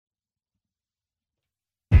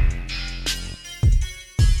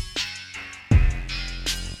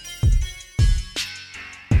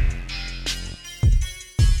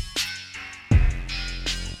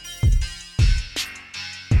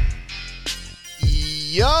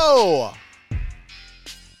Yo!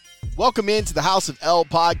 Welcome into the House of L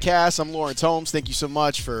podcast. I'm Lawrence Holmes. Thank you so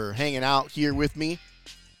much for hanging out here with me.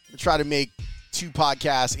 I'm try to make two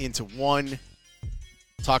podcasts into one.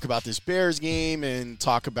 Talk about this Bears game and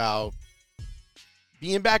talk about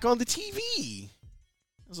being back on the TV. It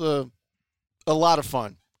was a lot of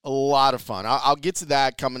fun. A lot of fun. I'll get to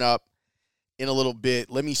that coming up in a little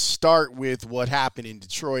bit. Let me start with what happened in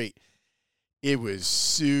Detroit. It was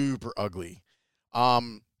super ugly.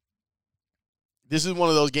 This is one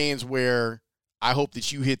of those games where I hope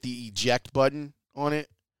that you hit the eject button on it.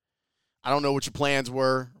 I don't know what your plans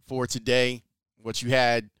were for today, what you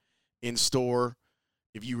had in store,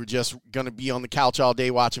 if you were just going to be on the couch all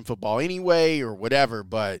day watching football anyway or whatever.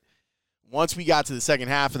 But once we got to the second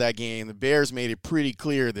half of that game, the Bears made it pretty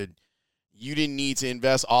clear that you didn't need to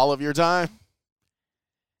invest all of your time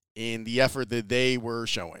in the effort that they were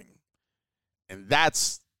showing. And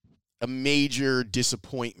that's a major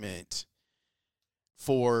disappointment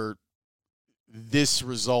for this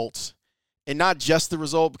result. And not just the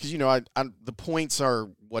result, because, the points are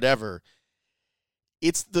whatever.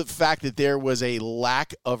 It's the fact that there was a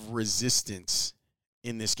lack of resistance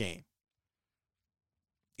in this game.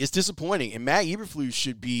 It's disappointing. And Matt Eberflus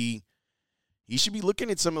should be looking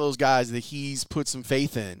at some of those guys that he's put some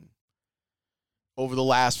faith in over the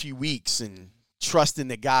last few weeks and trusting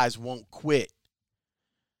that guys won't quit,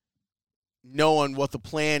 knowing what the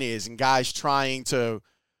plan is, and guys trying to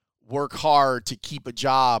work hard to keep a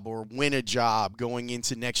job or win a job going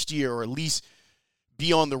into next year, or at least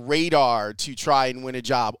be on the radar to try and win a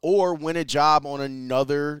job or win a job on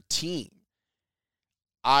another team.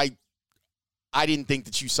 I didn't think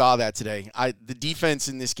that you saw that today. The defense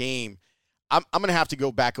in this game, I'm going to have to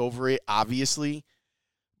go back over it, obviously,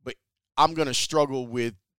 but I'm going to struggle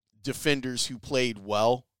with defenders who played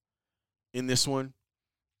well in this one,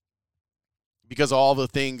 because of all the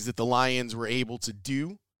things that the Lions were able to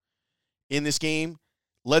do in this game.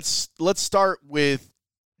 Let's start with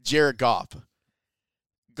Jared Goff.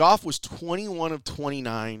 Goff was 21 of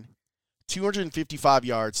 29, 255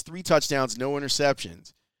 yards, 3 touchdowns, no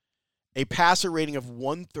interceptions, a passer rating of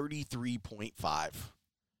 133.5.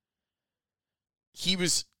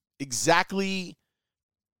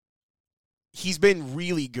 He's been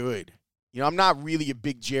really good. I'm not really a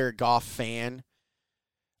big Jared Goff fan.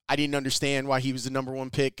 I didn't understand why he was the number one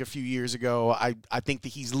pick a few years ago. I think that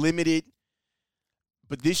he's limited.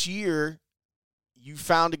 But this year, you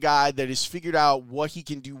found a guy that has figured out what he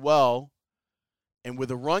can do well. And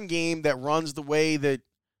with a run game that runs the way that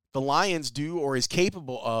the Lions do or is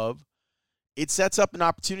capable of, it sets up an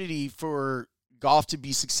opportunity for Goff to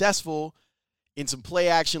be successful in some play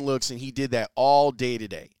action looks, and he did that all day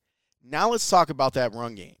today. Now let's talk about that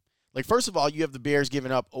run game. First of all, you have the Bears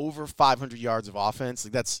giving up over 500 yards of offense.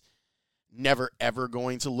 That's never, ever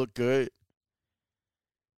going to look good.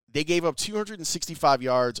 They gave up 265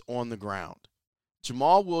 yards on the ground.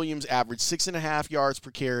 Jamal Williams averaged 6.5 yards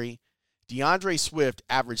per carry. DeAndre Swift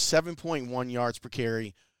averaged 7.1 yards per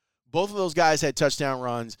carry. Both of those guys had touchdown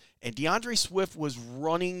runs, and DeAndre Swift was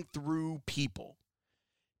running through people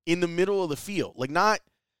in the middle of the field. Not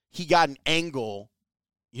he got an angle.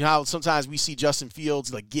 You know how sometimes we see Justin Fields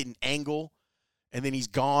get an angle and then he's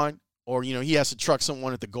gone, or he has to truck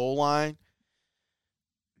someone at the goal line.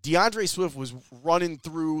 DeAndre Swift was running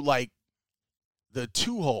through the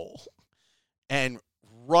 2-hole and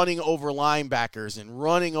running over linebackers and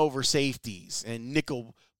running over safeties and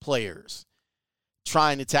nickel players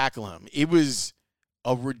trying to tackle him. It was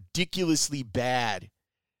a ridiculously bad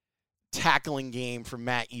tackling game for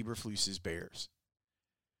Matt Eberflus's Bears.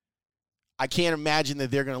 I can't imagine that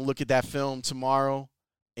they're going to look at that film tomorrow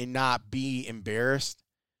and not be embarrassed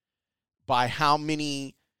by how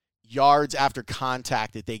many yards after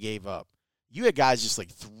contact that they gave up. You had guys just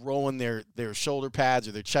throwing their shoulder pads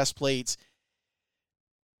or their chest plates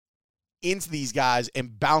into these guys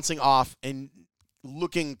and bouncing off and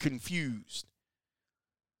looking confused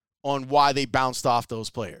on why they bounced off those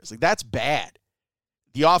players. That's bad.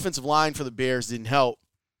 The offensive line for the Bears didn't help.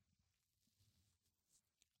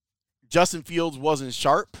 Justin Fields wasn't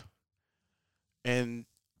sharp, and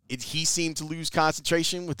he seemed to lose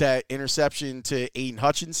concentration with that interception to Aiden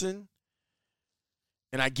Hutchinson.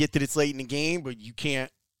 And I get that it's late in the game, but you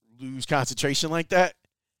can't lose concentration like that.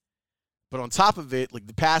 But on top of it,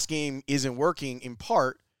 the pass game isn't working in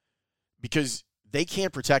part because they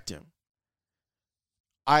can't protect him.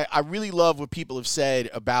 I really love what people have said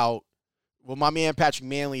about, well, my man Patrick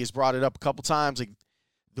Manley has brought it up a couple times,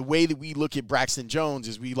 the way that we look at Braxton Jones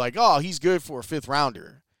is we he's good for a 5th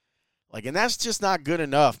rounder. And that's just not good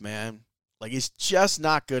enough, man. It's just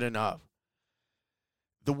not good enough.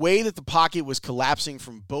 The way that the pocket was collapsing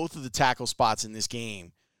from both of the tackle spots in this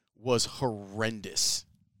game was horrendous.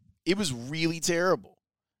 It was really terrible.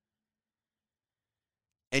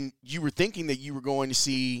 And you were thinking that you were going to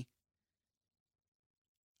see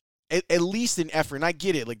at least an effort. And I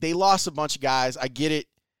get it. Like, they lost a bunch of guys. I get it.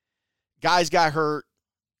 Guys got hurt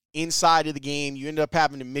inside of the game. You ended up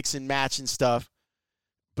having to mix and match and stuff.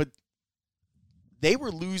 But they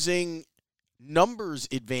were losing numbers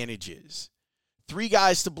advantages. 3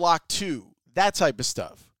 guys to block 2. That type of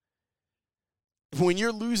stuff. When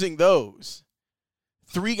you're losing those,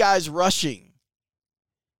 3 guys rushing.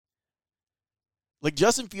 Like,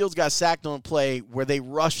 Justin Fields got sacked on a play where they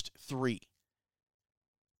rushed 3.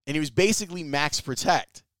 And he was basically max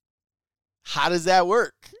protect. How does that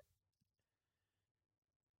work?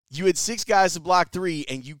 You had 6 guys to block 3,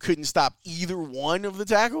 and you couldn't stop either one of the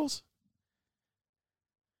tackles?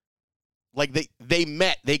 Like, they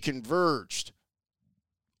met. They converged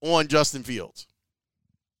on Justin Fields.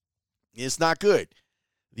 It's not good.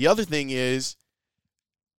 The other thing is,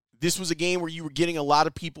 this was a game where you were getting a lot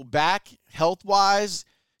of people back health-wise.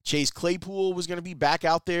 Chase Claypool was going to be back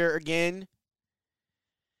out there again.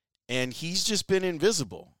 And he's just been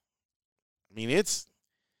invisible. I mean, it's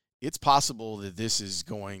possible that this is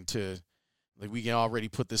going to, like, we can already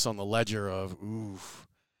put this on the ledger of, oof,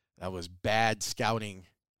 that was bad scouting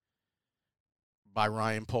by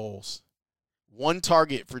Ryan Poles. 1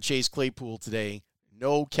 target for Chase Claypool today.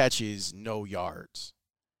 No catches, no yards.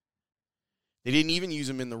 They didn't even use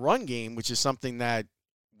him in the run game, which is something that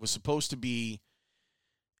was supposed to be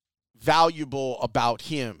valuable about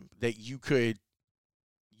him, that you could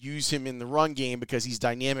use him in the run game because he's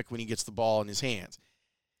dynamic when he gets the ball in his hands.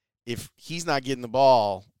 If he's not getting the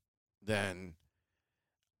ball, then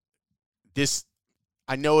this,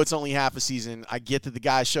 I know it's only half a season. I get that the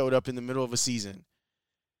guy showed up in the middle of a season.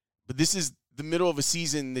 But this is the middle of a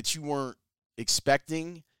season that you weren't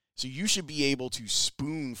expecting, so you should be able to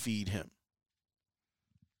spoon feed him.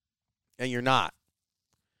 And you're not.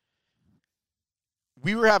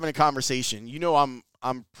 We were having a conversation. You know,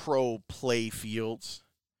 I'm pro play Fields.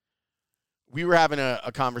 We were having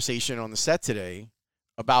a conversation on the set today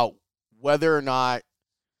about whether or not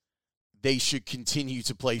they should continue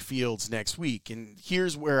to play Fields next week. And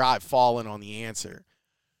here's where I've fallen on the answer.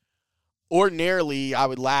 Ordinarily, I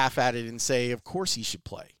would laugh at it and say, of course he should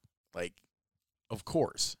play. Like, of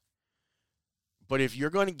course. But if you're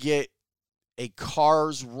going to get a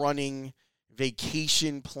cars running,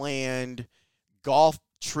 vacation planned, golf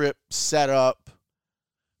trip set up,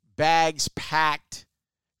 bags packed,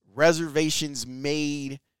 reservations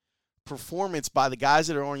made, performance by the guys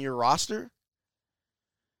that are on your roster,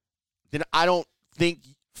 then I don't think,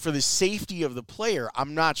 for the safety of the player,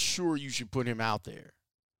 I'm not sure you should put him out there.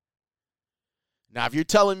 Now, if you're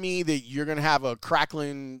telling me that you're going to have a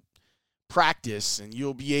crackling practice and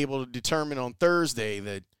you'll be able to determine on Thursday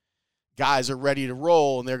that guys are ready to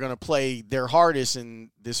roll and they're going to play their hardest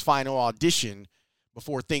in this final audition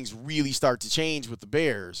before things really start to change with the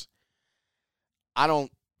Bears, I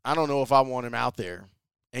don't know if I want him out there.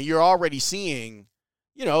 And you're already seeing,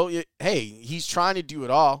 you know, hey, he's trying to do it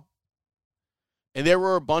all. And there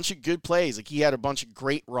were a bunch of good plays. Like, he had a bunch of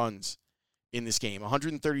great runs in this game.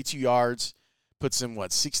 132 yards, puts him,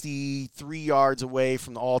 63 yards away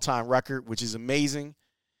from the all-time record, which is amazing.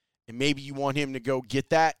 And maybe you want him to go get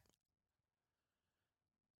that.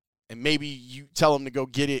 And maybe you tell him to go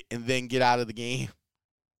get it and then get out of the game.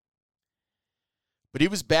 But it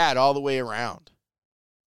was bad all the way around.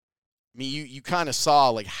 I mean, you kind of saw,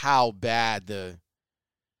 like, how bad the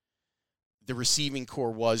receiving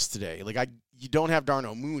core was today. Like, you don't have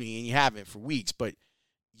Darnell Mooney, and you haven't for weeks, but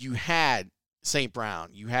you had St. Brown.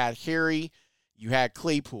 You had Harry. You had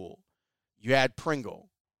Claypool. You had Pringle.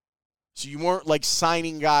 So you weren't, like,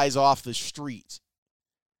 signing guys off the street.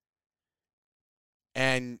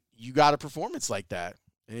 And you got a performance like that.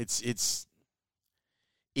 And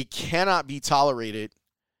it cannot be tolerated.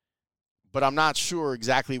 But I'm not sure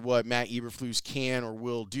exactly what Matt Eberflus can or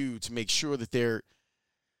will do to make sure that there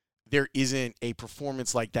isn't a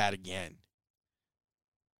performance like that again.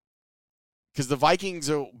 Because the Vikings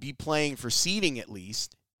will be playing for seeding at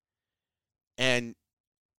least. And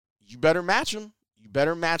you better match them. You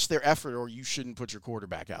better match their effort, or you shouldn't put your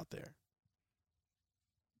quarterback out there.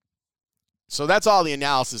 So that's all the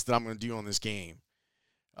analysis that I'm going to do on this game.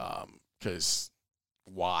 Because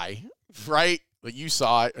why? Right? Like, you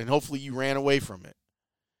saw it, and hopefully you ran away from it.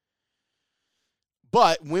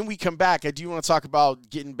 But when we come back, I do want to talk about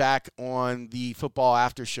getting back on the football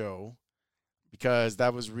after show, because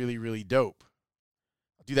that was really, really dope.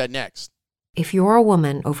 I'll do that next. If you're a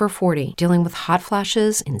woman over 40 dealing with hot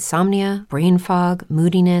flashes, insomnia, brain fog,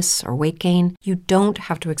 moodiness, or weight gain, you don't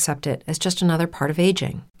have to accept it as just another part of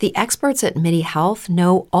aging. The experts at MIDI Health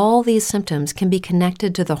know all these symptoms can be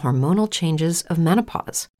connected to the hormonal changes of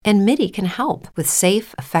menopause. And MIDI can help with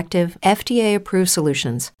safe, effective, FDA-approved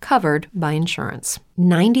solutions covered by insurance.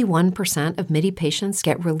 91% of MIDI patients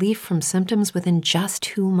get relief from symptoms within just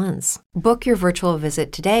 2 months. Book your virtual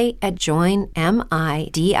visit today at joinmidi.com.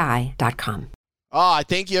 I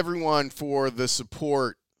thank you, everyone, for the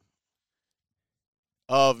support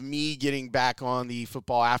of me getting back on the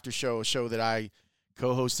Football After Show, a show that I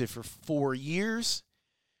co-hosted for 4 years,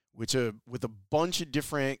 with a bunch of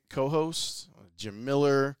different co-hosts, Jim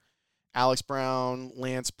Miller, Alex Brown,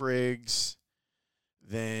 Lance Briggs,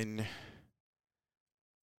 then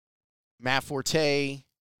Matt Forte,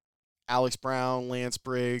 Alex Brown, Lance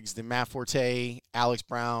Briggs, then Matt Forte, Alex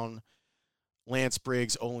Brown, Lance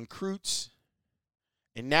Briggs, Olin Kreutz,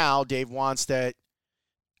 and now Dave Wanstedt,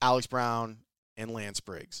 Alex Brown, and Lance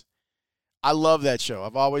Briggs. I love that show.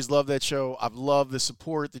 I've always loved that show. I've loved the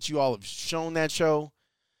support that you all have shown that show.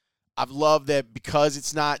 I've loved that because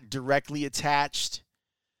it's not directly attached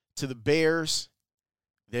to the Bears,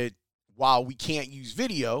 that while we can't use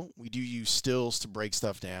video, we do use stills to break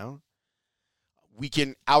stuff down.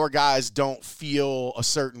 Our guys don't feel a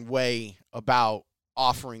certain way about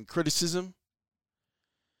offering criticism.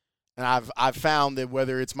 And I've found that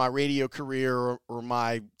whether it's my radio career or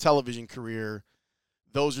my television career,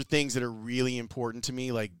 those are things that are really important to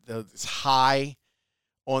me. Like, it's high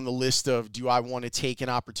on the list of, do I want to take an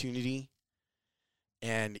opportunity?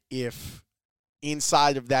 And if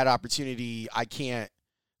inside of that opportunity I can't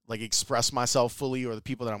express myself fully, or the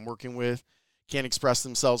people that I'm working with can't express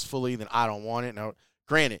themselves fully, then I don't want it. Now,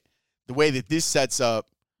 granted, the way that this sets up,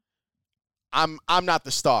 I'm not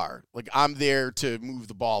the star. I'm there to move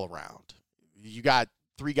the ball around. You got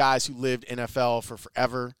 3 guys who lived NFL for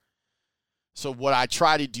forever. So what I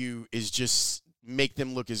try to do is just make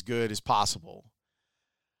them look as good as possible.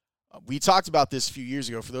 We talked about this a few years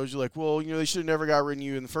ago. For those who are like, well, they should have never got rid of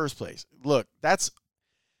you in the first place. Look, that's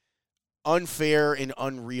unfair and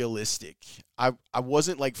unrealistic. I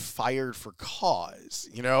wasn't fired for cause,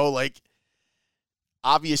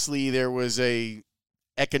 obviously there was a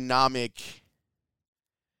economic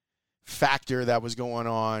factor that was going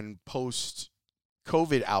on post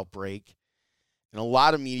COVID outbreak, and a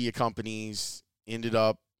lot of media companies ended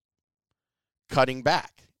up cutting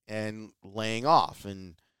back and laying off,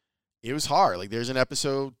 and it was hard. There's an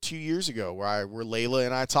episode 2 years ago where Layla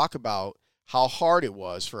and I talk about how hard it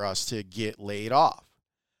was for us to get laid off.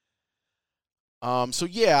 So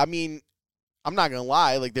yeah, I'm not going to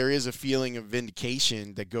lie. There is a feeling of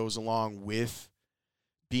vindication that goes along with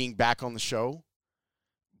being back on the show.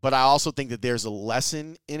 But I also think that there's a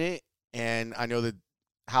lesson in it. And I know that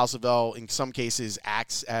House of L, in some cases,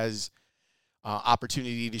 acts as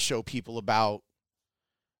opportunity to show people about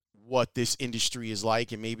what this industry is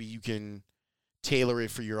like, and maybe you can tailor it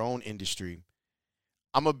for your own industry.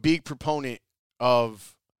 I'm a big proponent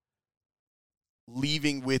of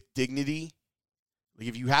leaving with dignity.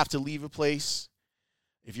 If you have to leave a place,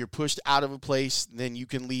 if you're pushed out of a place, then you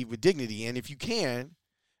can leave with dignity. And if you can,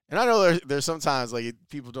 and I know there's sometimes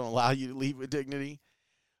people don't allow you to leave with dignity,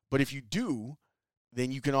 but if you do,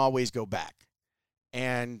 then you can always go back.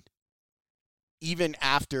 And even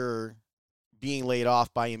after being laid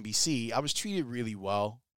off by NBC, I was treated really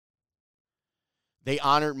well. They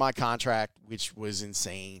honored my contract, which was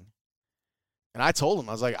insane. And I told them,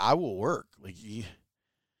 I was like, I will work. You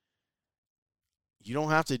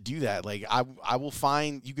don't have to do that. I will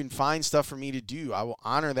find, you can find stuff for me to do. I will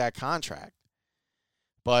honor that contract.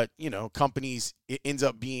 But, companies, it ends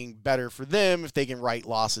up being better for them if they can write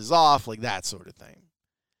losses off, that sort of thing.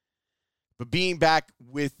 But being back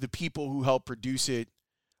with the people who helped produce it,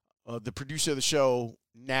 the producer of the show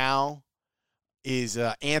now is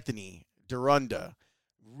Anthony Durunda.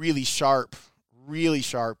 Really sharp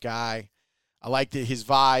guy. I liked his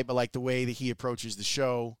vibe. I like the way that he approaches the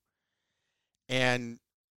show. And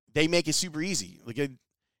they make it super easy.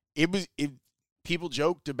 People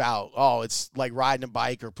joked about, it's like riding a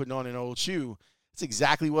bike or putting on an old shoe. That's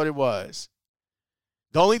exactly what it was.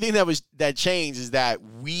 The only thing that changed is that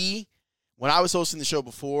when I was hosting the show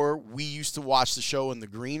before, we used to watch the show in the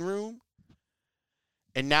green room,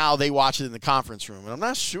 and now they watch it in the conference room. And I'm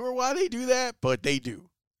not sure why they do that, but they do.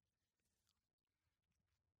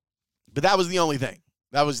 But that was the only thing.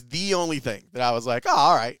 That was the only thing that I was like,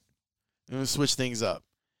 all right, I'm going to switch things up.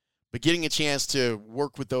 But getting a chance to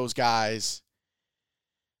work with those guys,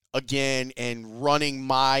 again and running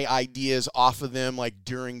my ideas off of them, like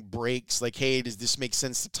during breaks, like, hey, does this make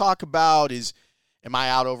sense to talk about? Am I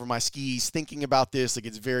out over my skis thinking about this? Like,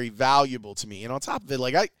 it's very valuable to me. And on top of it,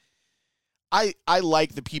 like, I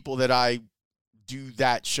like the people that I do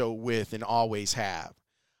that show with and always have.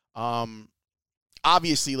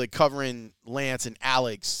 Obviously, like, covering Lance and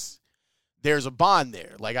Alex, there's a bond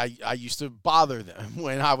there. Like, I used to bother them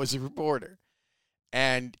when I was a reporter.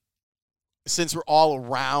 And since we're all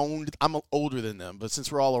around, I'm older than them, but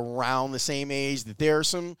since we're all around the same age, that there are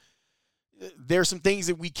some things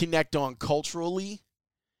that we connect on culturally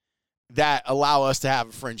that allow us to have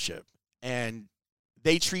a friendship. And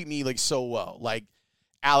they treat me like so well. Like,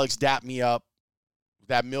 Alex dapped me up with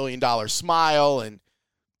that $1 million smile, and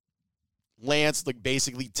Lance like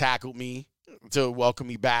basically tackled me to welcome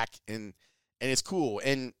me back, and it's cool.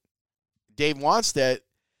 And Dave Wanstead,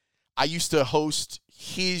 I used to host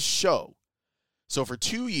his show. So for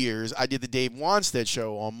 2 years, I did the Dave Wanstead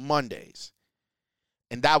show on Mondays.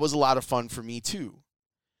 And that was a lot of fun for me, too.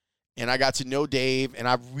 And I got to know Dave, and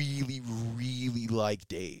I really, really like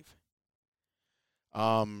Dave.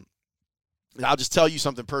 And I'll just tell you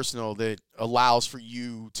something personal that allows for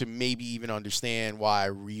you to maybe even understand why I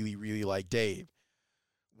really, really like Dave.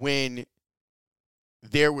 When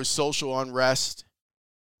there was social unrest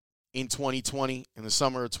in 2020, in the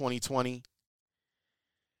summer of 2020,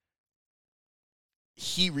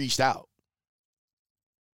 he reached out.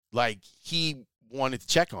 Like, he wanted to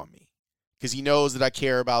check on me because he knows that I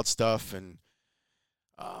care about stuff, and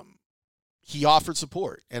he offered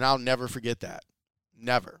support, and I'll never forget that.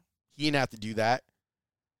 Never. He didn't have to do that.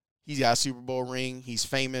 He's got a Super Bowl ring. He's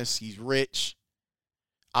famous. He's rich.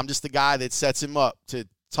 I'm just the guy that sets him up to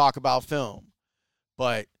talk about film.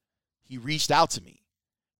 But he reached out to me,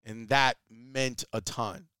 and that meant a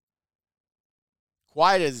ton.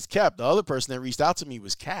 Quiet as it's kept, the other person that reached out to me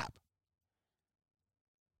was Cap.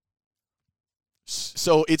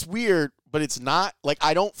 So it's weird, but it's not. Like,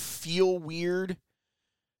 I don't feel weird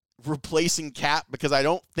replacing Cap because I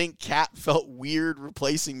don't think Cap felt weird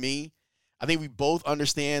replacing me. I think we both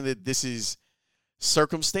understand that this is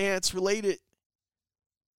circumstance related,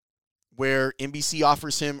 where NBC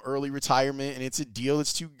offers him early retirement, and it's a deal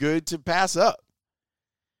that's too good to pass up.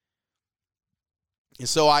 And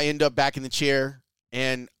so I end up back in the chair.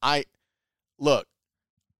 And I'm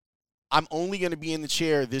only going to be in the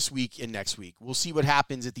chair this week and next week. We'll see what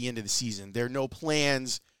happens at the end of the season. There are no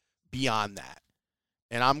plans beyond that.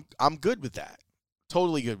 And I'm good with that.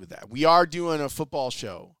 Totally good with that. We are doing a football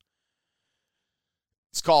show.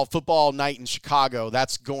 It's called Football Night in Chicago.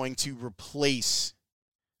 That's going to replace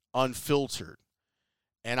Unfiltered.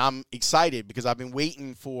 And I'm excited because I've been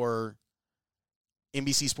waiting for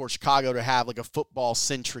NBC Sports Chicago to have like a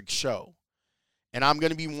football-centric show. And I'm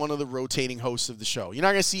going to be one of the rotating hosts of the show. You're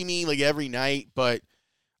not going to see me like every night, but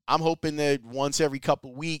I'm hoping that once every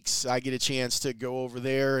couple weeks I get a chance to go over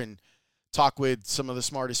there and talk with some of the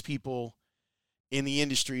smartest people in the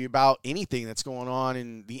industry about anything that's going on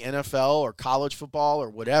in the NFL or college football or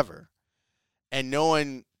whatever. And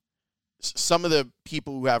knowing some of the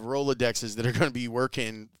people who have Rolodexes that are going to be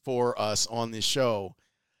working for us on this show,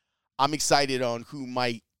 I'm excited on who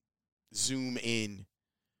might Zoom in,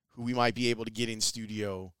 who we might be able to get in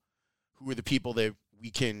studio, who are the people that we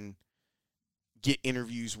can get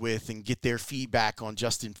interviews with and get their feedback on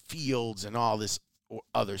Justin Fields and all this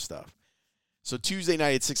other stuff. So Tuesday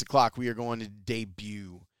night at 6 o'clock, we are going to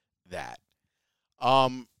debut that.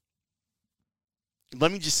 Let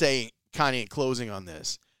me just say, kind of in closing on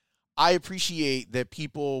this, I appreciate that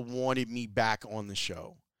people wanted me back on the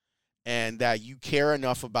show and that you care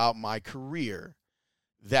enough about my career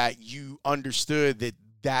that you understood that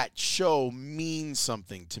that show means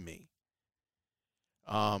something to me.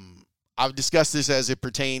 I've discussed this as it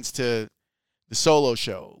pertains to the solo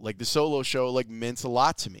show. Like, the solo show, like, meant a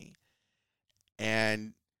lot to me.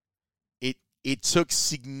 And it took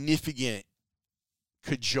significant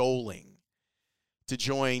cajoling to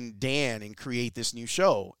join Dan and create this new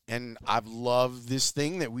show. And I've loved this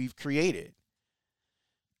thing that we've created.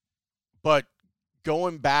 But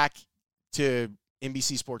going back to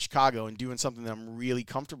NBC Sports Chicago and doing something that I'm really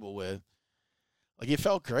comfortable with, like, it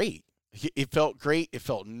felt great. It felt great. It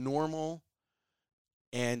felt normal.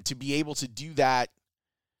 And to be able to do that,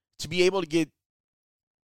 to be able to get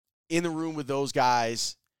in the room with those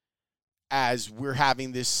guys as we're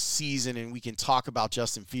having this season and we can talk about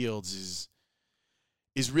Justin Fields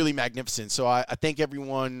is really magnificent. So I thank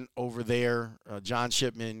everyone over there, John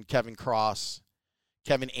Shipman, Kevin Cross,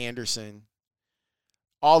 Kevin Anderson,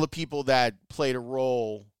 all the people that played a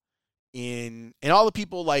role in, and all the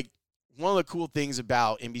people, like, one of the cool things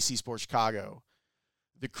about NBC Sports Chicago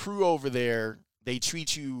the crew over there, they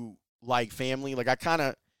treat you like family. Like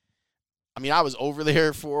I was over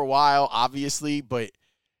there for a while, obviously, but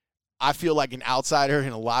I feel like an outsider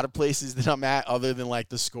in a lot of places that I'm at other than like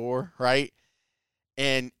the Score, right?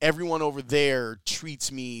 And everyone over there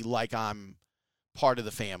treats me like I'm part of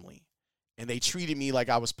the family. And they treated me like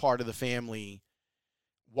I was part of the family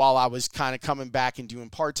while I was kind of coming back and doing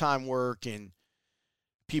part-time work, and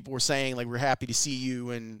people were saying, like, we're happy to see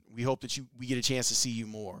you and we hope that we get a chance to see you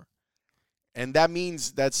more. And that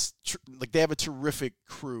means they have a terrific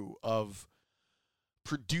crew of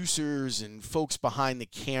producers and folks behind the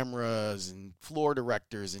cameras and floor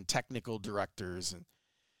directors and technical directors and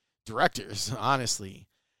directors, honestly.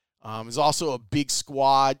 There's also a big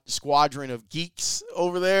squadron of geeks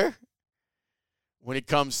over there when it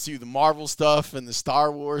comes to the Marvel stuff and the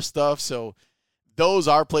Star Wars stuff. So those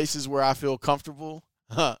are places where I feel comfortable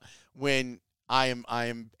when I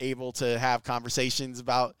am able to have conversations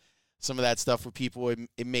about some of that stuff with people.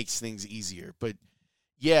 It makes things easier. But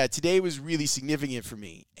yeah, today was really significant for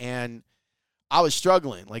me, and I was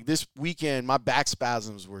struggling. Like this weekend, my back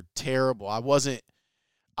spasms were terrible. I wasn't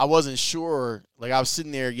sure. Like I was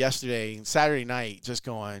sitting there yesterday and Saturday night just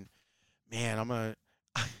going, man,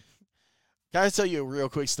 can I tell you a real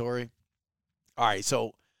quick story? All right,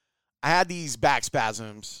 so I had these back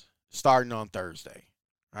spasms starting on Thursday.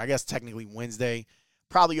 I guess technically Wednesday.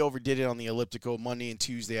 Probably overdid it on the elliptical. Monday and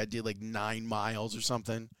Tuesday I did like 9 miles or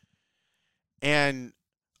something. And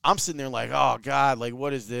I'm sitting there like, oh, God, like,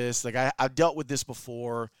 what is this? Like, I've dealt with this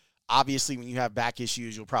before. Obviously, when you have back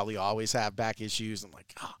issues, you'll probably always have back issues. I'm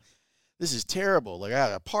like, oh, this is terrible. Like, I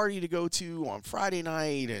had a party to go to on Friday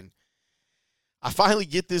night, and I finally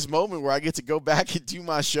get this moment where I get to go back and do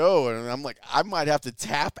my show, and I'm like, I might have to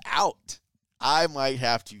tap out.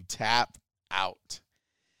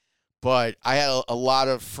 But I had a lot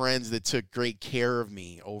of friends that took great care of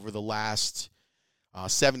me over the last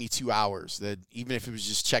 72 hours, that even if it was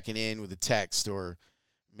just checking in with a text or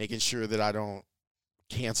making sure that I don't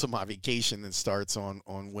cancel my vacation that starts on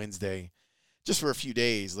Wednesday just for a few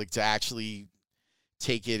days, like to actually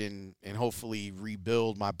take it and hopefully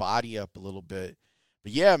rebuild my body up a little bit.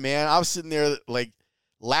 But yeah, man, I was sitting there like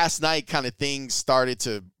last night kind of things started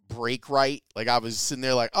to break right. Like I was sitting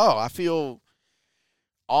there like, oh, I feel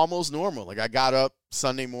almost normal. Like I got up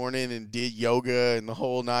Sunday morning and did yoga and the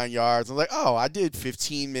whole 9 yards. I'm like, oh, I did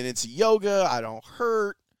 15 minutes of yoga. I don't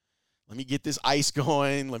hurt. Let me get this ice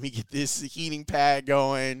going. Let me get this heating pad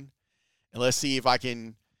going. And let's see if I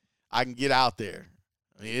can get out there.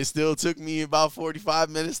 I mean, it still took me about 45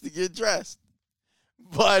 minutes to get dressed.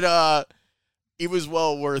 But it was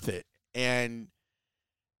well worth it. And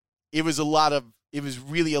it was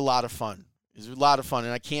really a lot of fun. It was a lot of fun.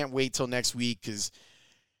 And I can't wait till next week because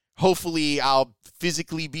hopefully I'll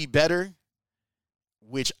physically be better,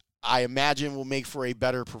 which I imagine will make for a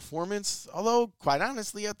better performance. Although, quite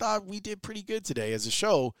honestly, I thought we did pretty good today as a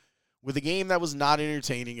show with a game that was not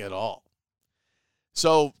entertaining at all.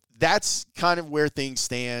 So that's kind of where things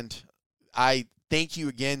stand. I thank you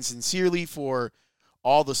again sincerely for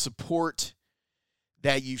all the support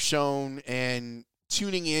that you've shown and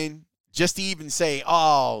tuning in just to even say,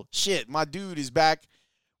 oh, shit, my dude is back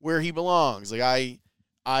where he belongs. Like,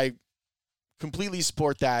 I completely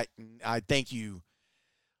support that, and I thank you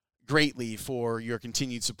greatly for your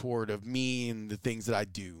continued support of me and the things that I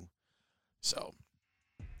do. So,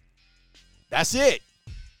 that's it.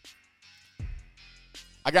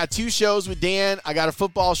 I got 2 shows with Dan. I got a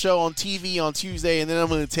football show on TV on Tuesday, and then I'm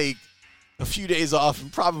going to take a few days off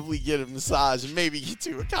and probably get a massage and maybe get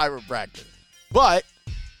to a chiropractor. But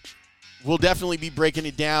we'll definitely be breaking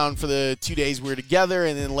it down for the 2 days we're together,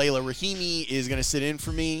 and then Layla Rahimi is going to sit in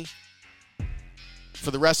for me.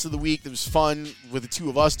 For the rest of the week, it was fun with the 2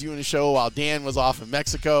 of us doing a show while Dan was off in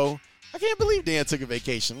Mexico. I can't believe Dan took a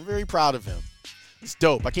vacation. I'm very proud of him. It's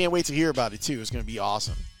dope. I can't wait to hear about it, too. It's going to be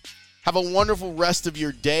awesome. Have a wonderful rest of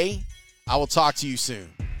your day. I will talk to you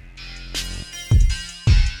soon.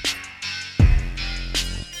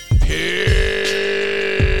 Peace.